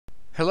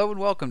Hello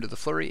and welcome to the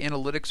Flurry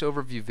Analytics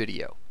Overview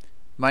video.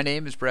 My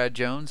name is Brad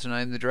Jones and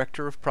I am the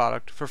Director of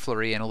Product for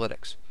Flurry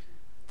Analytics.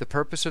 The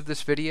purpose of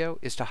this video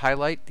is to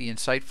highlight the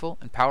insightful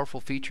and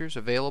powerful features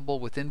available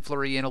within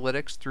Flurry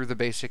Analytics through the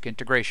basic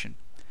integration.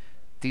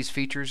 These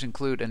features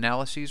include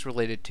analyses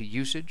related to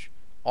usage,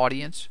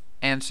 audience,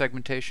 and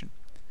segmentation.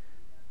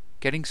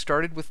 Getting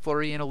started with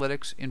Flurry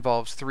Analytics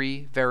involves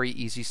three very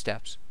easy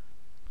steps.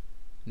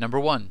 Number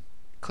 1.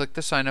 Click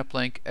the sign up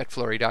link at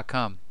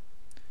flurry.com.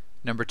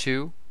 Number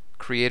 2.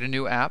 Create a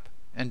new app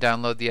and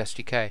download the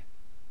SDK.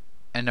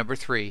 And number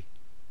 3.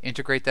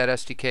 Integrate that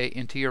SDK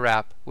into your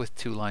app with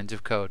 2 lines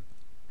of code.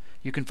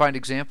 You can find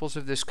examples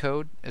of this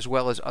code as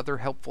well as other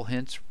helpful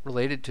hints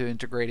related to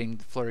integrating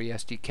the Flurry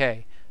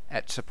SDK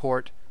at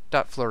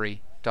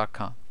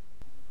support.flurry.com.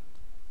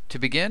 To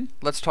begin,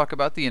 let's talk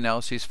about the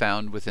analyses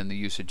found within the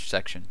usage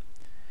section.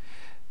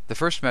 The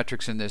first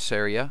metrics in this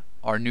area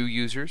are new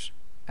users,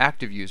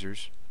 active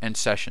users, and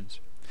sessions.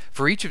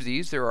 For each of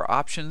these, there are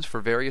options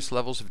for various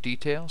levels of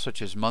detail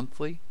such as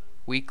monthly,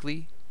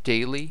 weekly,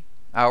 daily,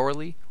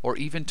 hourly, or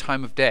even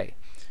time of day,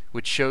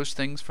 which shows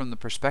things from the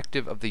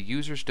perspective of the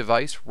user's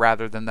device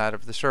rather than that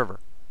of the server.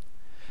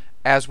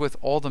 As with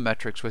all the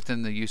metrics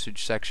within the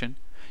usage section,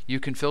 you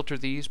can filter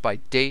these by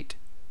date,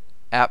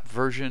 app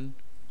version,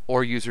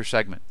 or user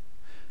segment.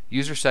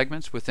 User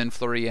segments within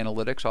Flurry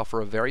Analytics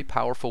offer a very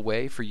powerful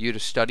way for you to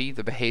study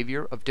the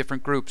behavior of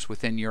different groups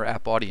within your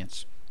app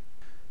audience.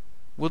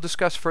 We'll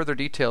discuss further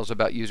details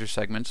about user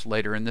segments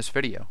later in this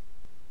video.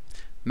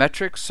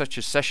 Metrics such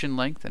as session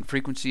length and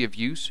frequency of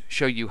use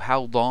show you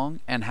how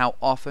long and how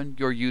often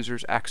your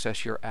users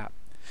access your app.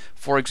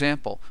 For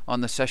example,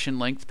 on the session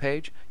length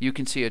page, you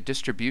can see a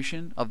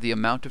distribution of the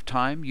amount of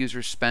time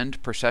users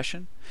spend per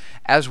session,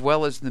 as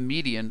well as the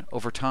median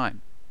over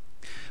time.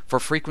 For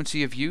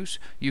frequency of use,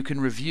 you can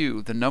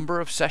review the number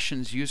of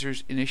sessions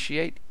users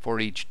initiate for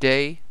each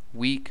day,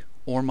 week,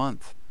 or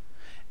month.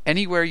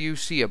 Anywhere you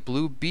see a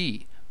blue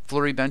B,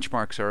 Flurry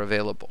benchmarks are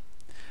available.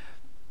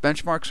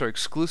 Benchmarks are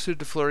exclusive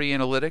to Flurry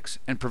Analytics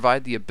and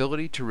provide the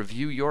ability to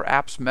review your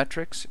app's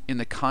metrics in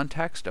the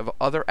context of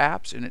other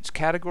apps in its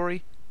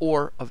category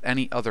or of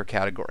any other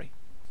category.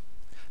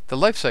 The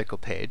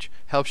lifecycle page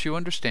helps you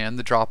understand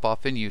the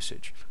drop-off in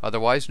usage,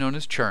 otherwise known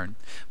as churn,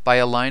 by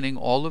aligning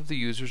all of the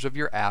users of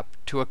your app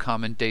to a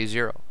common day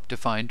zero,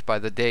 defined by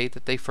the day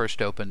that they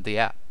first opened the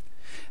app.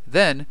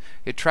 Then,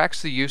 it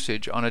tracks the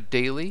usage on a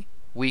daily,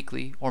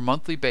 weekly, or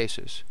monthly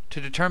basis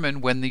to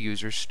determine when the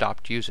users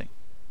stopped using.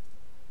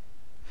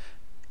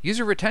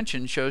 User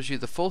retention shows you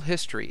the full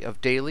history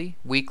of daily,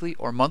 weekly,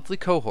 or monthly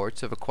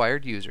cohorts of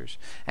acquired users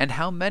and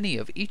how many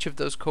of each of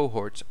those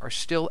cohorts are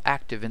still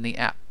active in the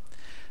app.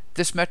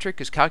 This metric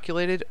is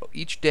calculated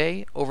each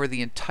day over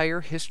the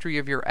entire history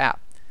of your app.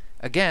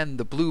 Again,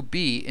 the blue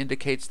B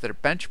indicates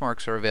that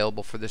benchmarks are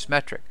available for this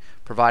metric,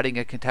 providing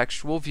a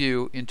contextual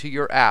view into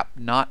your app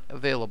not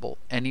available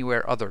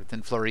anywhere other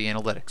than Flurry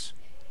Analytics.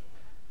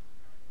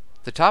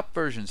 The top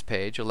versions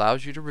page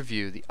allows you to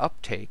review the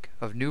uptake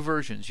of new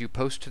versions you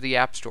post to the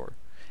App Store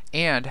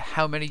and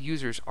how many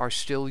users are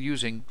still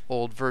using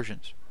old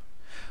versions.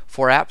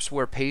 For apps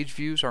where page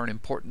views are an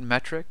important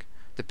metric,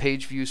 the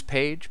page views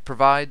page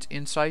provides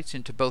insights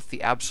into both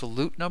the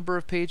absolute number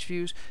of page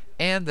views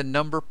and the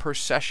number per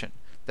session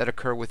that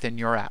occur within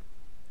your app.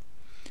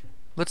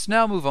 Let's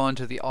now move on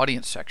to the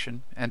audience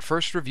section and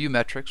first review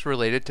metrics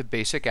related to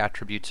basic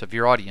attributes of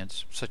your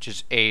audience, such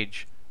as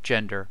age,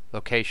 gender,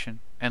 location,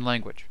 and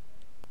language.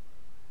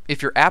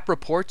 If your app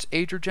reports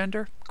age or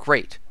gender,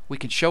 great. We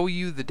can show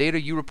you the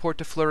data you report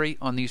to Flurry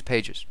on these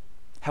pages.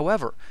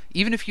 However,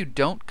 even if you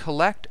don't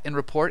collect and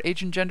report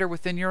age and gender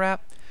within your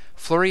app,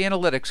 Flurry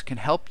Analytics can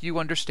help you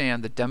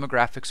understand the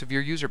demographics of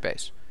your user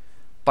base.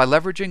 By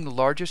leveraging the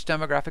largest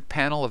demographic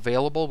panel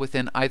available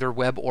within either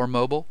web or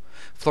mobile,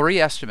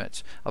 Flurry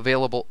estimates,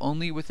 available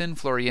only within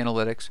Flurry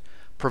Analytics,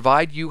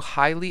 provide you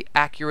highly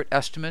accurate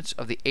estimates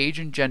of the age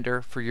and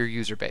gender for your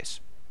user base.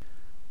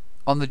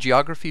 On the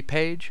geography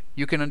page,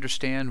 you can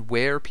understand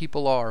where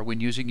people are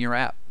when using your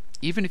app,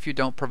 even if you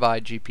don't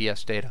provide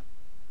GPS data.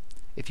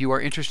 If you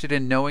are interested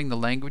in knowing the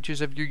languages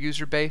of your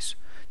user base,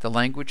 the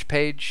language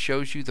page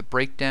shows you the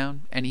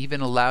breakdown and even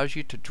allows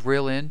you to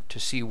drill in to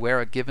see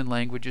where a given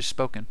language is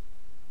spoken.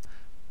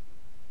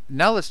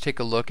 Now let's take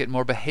a look at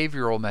more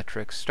behavioral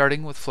metrics,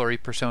 starting with Flurry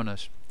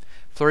Personas.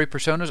 Flurry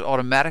Personas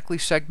automatically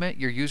segment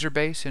your user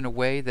base in a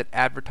way that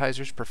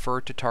advertisers prefer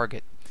to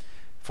target.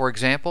 For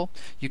example,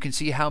 you can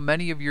see how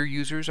many of your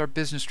users are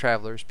business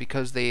travelers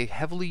because they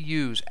heavily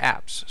use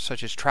apps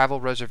such as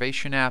travel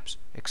reservation apps,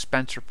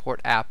 expense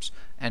report apps,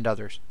 and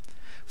others.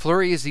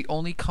 Flurry is the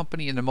only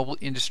company in the mobile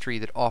industry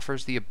that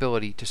offers the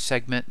ability to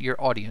segment your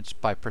audience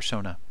by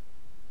persona.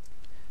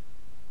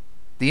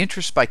 The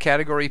Interests by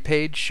Category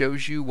page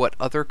shows you what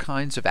other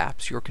kinds of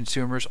apps your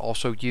consumers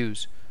also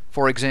use.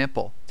 For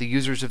example, the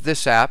users of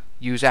this app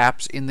use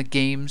apps in the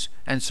games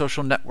and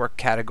social network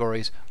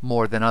categories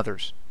more than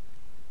others.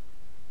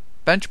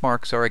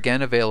 Benchmarks are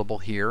again available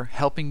here,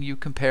 helping you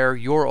compare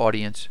your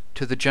audience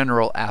to the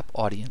general app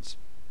audience.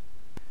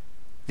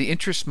 The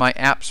Interest My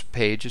Apps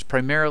page is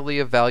primarily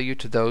of value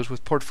to those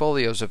with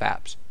portfolios of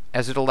apps,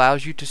 as it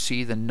allows you to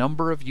see the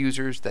number of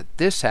users that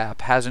this app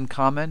has in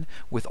common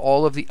with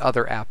all of the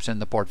other apps in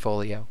the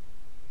portfolio.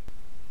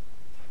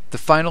 The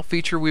final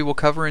feature we will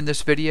cover in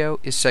this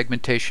video is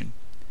segmentation.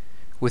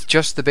 With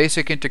just the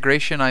basic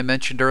integration I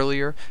mentioned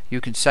earlier,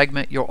 you can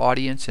segment your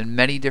audience in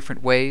many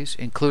different ways,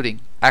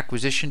 including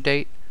acquisition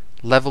date,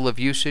 level of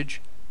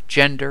usage,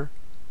 gender,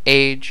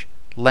 age,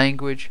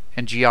 language,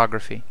 and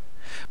geography.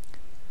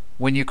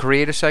 When you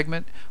create a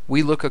segment,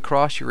 we look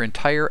across your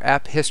entire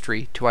app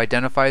history to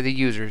identify the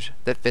users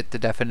that fit the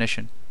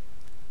definition.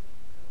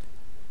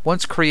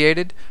 Once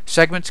created,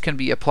 segments can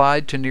be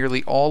applied to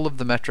nearly all of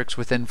the metrics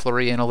within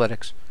Flurry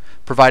Analytics,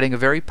 providing a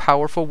very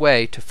powerful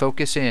way to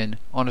focus in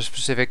on a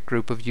specific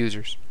group of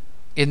users.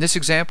 In this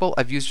example,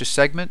 I've used a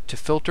segment to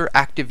filter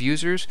active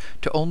users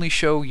to only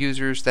show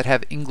users that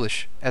have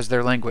English as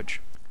their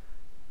language.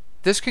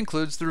 This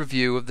concludes the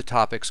review of the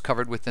topics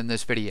covered within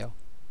this video.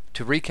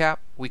 To recap,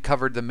 we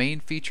covered the main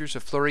features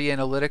of Flurry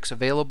Analytics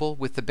available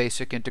with the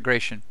basic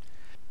integration.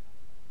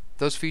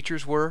 Those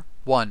features were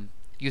 1.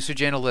 Usage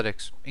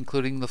analytics,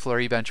 including the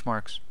Flurry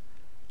benchmarks.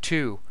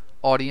 2.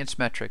 Audience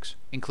metrics,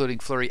 including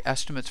Flurry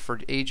estimates for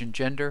age and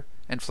gender,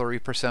 and Flurry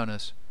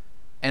personas.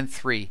 And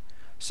 3.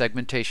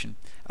 Segmentation,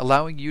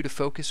 allowing you to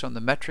focus on the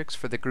metrics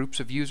for the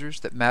groups of users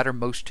that matter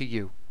most to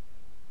you.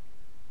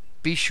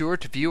 Be sure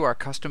to view our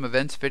custom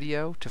events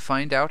video to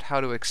find out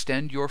how to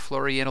extend your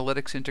Flurry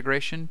Analytics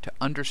integration to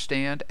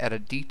understand at a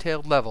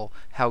detailed level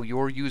how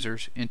your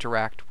users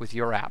interact with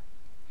your app.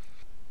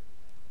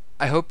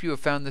 I hope you have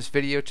found this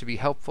video to be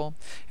helpful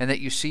and that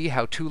you see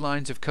how 2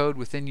 lines of code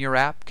within your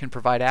app can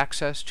provide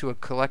access to a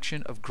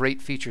collection of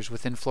great features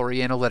within Flurry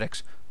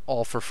Analytics,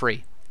 all for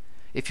free.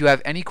 If you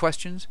have any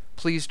questions,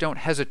 please don't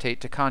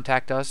hesitate to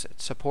contact us at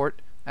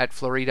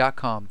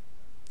support@flurry.com.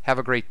 Have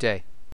a great day.